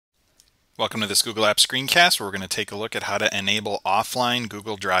Welcome to this Google Apps screencast where we're going to take a look at how to enable offline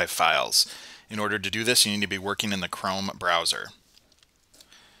Google Drive files. In order to do this, you need to be working in the Chrome browser.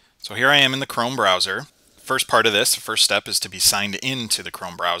 So here I am in the Chrome browser. First part of this, the first step, is to be signed into the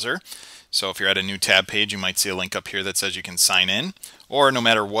Chrome browser. So if you're at a new tab page, you might see a link up here that says you can sign in. Or no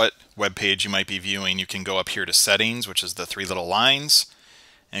matter what web page you might be viewing, you can go up here to Settings, which is the three little lines,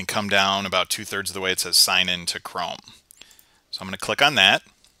 and come down about 2/3 of the way. It says Sign in to Chrome. So I'm going to click on that.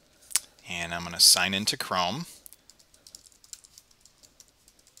 And I'm going to sign into Chrome.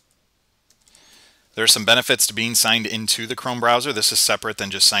 There are some benefits to being signed into the Chrome browser. This is separate than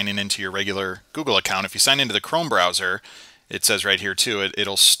just signing into your regular Google account. If you sign into the Chrome browser, it says right here too,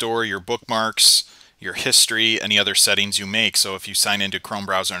 it'll store your bookmarks, your history, any other settings you make. So if you sign into Chrome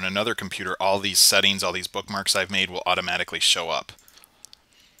browser on another computer, all these settings, all these bookmarks I've made will automatically show up.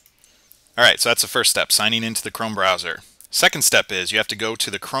 All right, so that's the first step, signing into the Chrome browser. Second step is you have to go to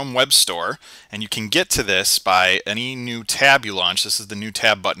the Chrome Web Store, and you can get to this by any new tab you launch. This is the new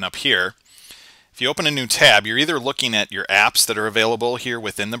tab button up here. If you open a new tab, you're either looking at your apps that are available here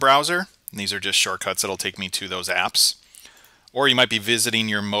within the browser, and these are just shortcuts that'll take me to those apps, or you might be visiting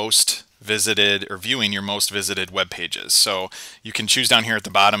your most visited or viewing your most visited web pages. So you can choose down here at the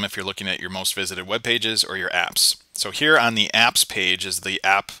bottom if you're looking at your most visited web pages or your apps. So here on the apps page is the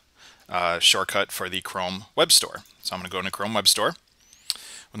app shortcut for the Chrome Web Store. So I'm going to go into Chrome Web Store.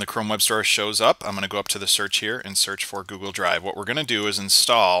 When the Chrome Web Store shows up, I'm going to go up to the search here and search for Google Drive. What we're going to do is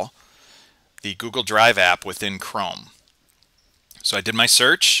install the Google Drive app within Chrome. So I did my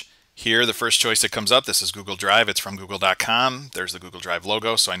search. Here, the first choice that comes up, this is Google Drive. It's from google.com. There's the Google Drive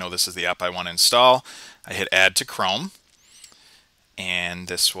logo, so I know this is the app I want to install. I hit Add to Chrome. And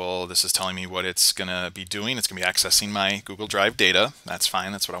this is telling me what it's going to be doing. It's going to be accessing my Google Drive data. That's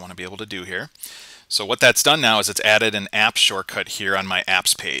fine. That's what I want to be able to do here. So what that's done now is it's added an app shortcut here on my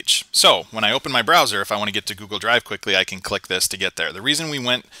apps page. So when I open my browser, if I want to get to Google Drive quickly, I can click this to get there. The reason we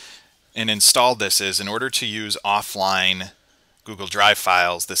went and installed this is in order to use offline Google Drive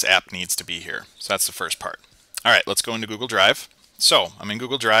files, this app needs to be here. So that's the first part. All right, let's go into Google Drive. So I'm in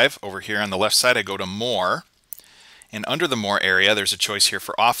Google Drive. Over here on the left side, I go to More. And under the More area, there's a choice here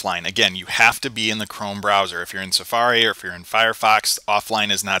for offline. Again, you have to be in the Chrome browser. If you're in Safari or if you're in Firefox,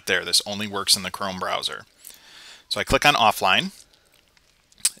 offline is not there. This only works in the Chrome browser. So I click on offline,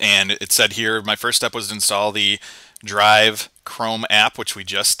 and it said here my first step was to install the Drive Chrome app, which we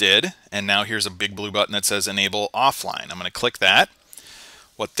just did. And now here's a big blue button that says Enable Offline. I'm going to click that.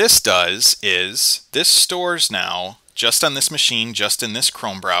 What this does is this stores now, just on this machine, just in this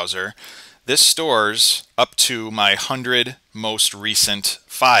Chrome browser, this stores up to my 100 most recent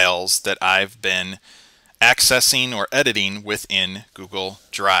files that I've been accessing or editing within Google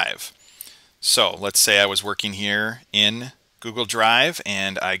Drive. So let's say I was working here in Google Drive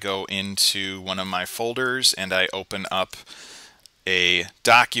and I go into one of my folders and I open up a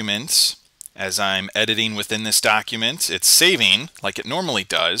document. As I'm editing within this document, it's saving like it normally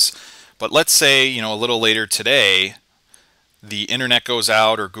does. But let's say, a little later today, the internet goes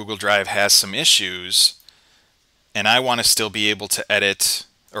out or Google Drive has some issues and I want to still be able to edit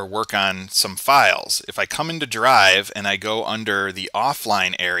or work on some files. If I come into Drive and I go under the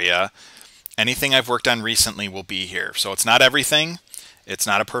offline area, anything I've worked on recently will be here. So it's not everything. It's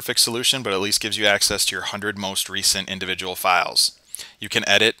not a perfect solution, but at least gives you access to your 100 most recent individual files. You can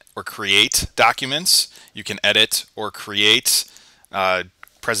edit or create documents. You can edit or create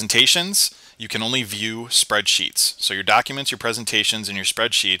presentations. You can only view spreadsheets. So your documents, your presentations, and your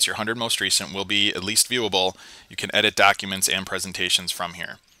spreadsheets, your 100 most recent, will be at least viewable. You can edit documents and presentations from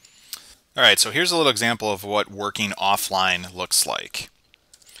here. All right, so here's a little example of what working offline looks like.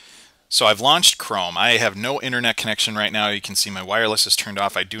 So I've launched Chrome. I have no internet connection right now. You can see my wireless is turned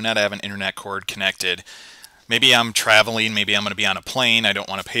off. I do not have an internet cord connected. Maybe I'm traveling. Maybe I'm going to be on a plane. I don't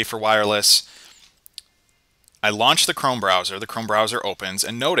want to pay for wireless. I launch the Chrome browser opens,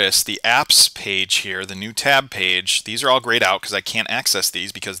 and notice the apps page here, the new tab page, these are all grayed out because I can't access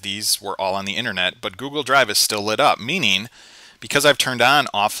these because these were all on the internet, but Google Drive is still lit up, meaning because I've turned on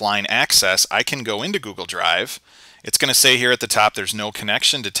offline access, I can go into Google Drive. It's going to say here at the top there's no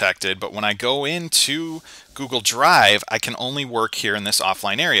connection detected, but when I go into Google Drive, I can only work here in this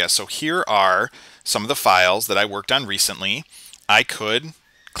offline area. So here are some of the files that I worked on recently. I could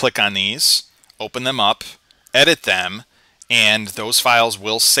click on these, open them up, edit them, and those files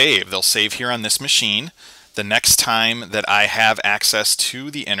will save. They'll save here on this machine. The next time that I have access to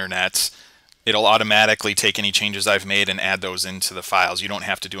the internet, it'll automatically take any changes I've made and add those into the files. You don't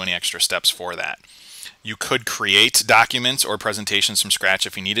have to do any extra steps for that. You could create documents or presentations from scratch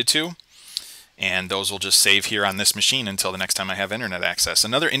if you needed to. and those will just save here on this machine until the next time I have internet access.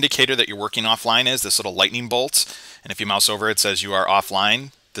 Another indicator that you're working offline is this little lightning bolt, and if you mouse over it, it says you are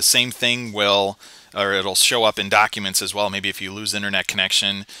offline. The same thing will, or it'll show up in documents as well. Maybe if you lose internet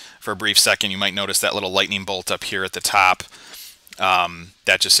connection for a brief second, you might notice that little lightning bolt up here at the top.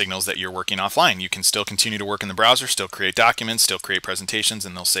 That just signals that you're working offline. You can still continue to work in the browser, still create documents, still create presentations,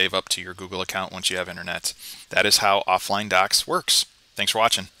 and they'll save up to your Google account once you have internet. That is how offline docs works. Thanks for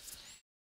watching.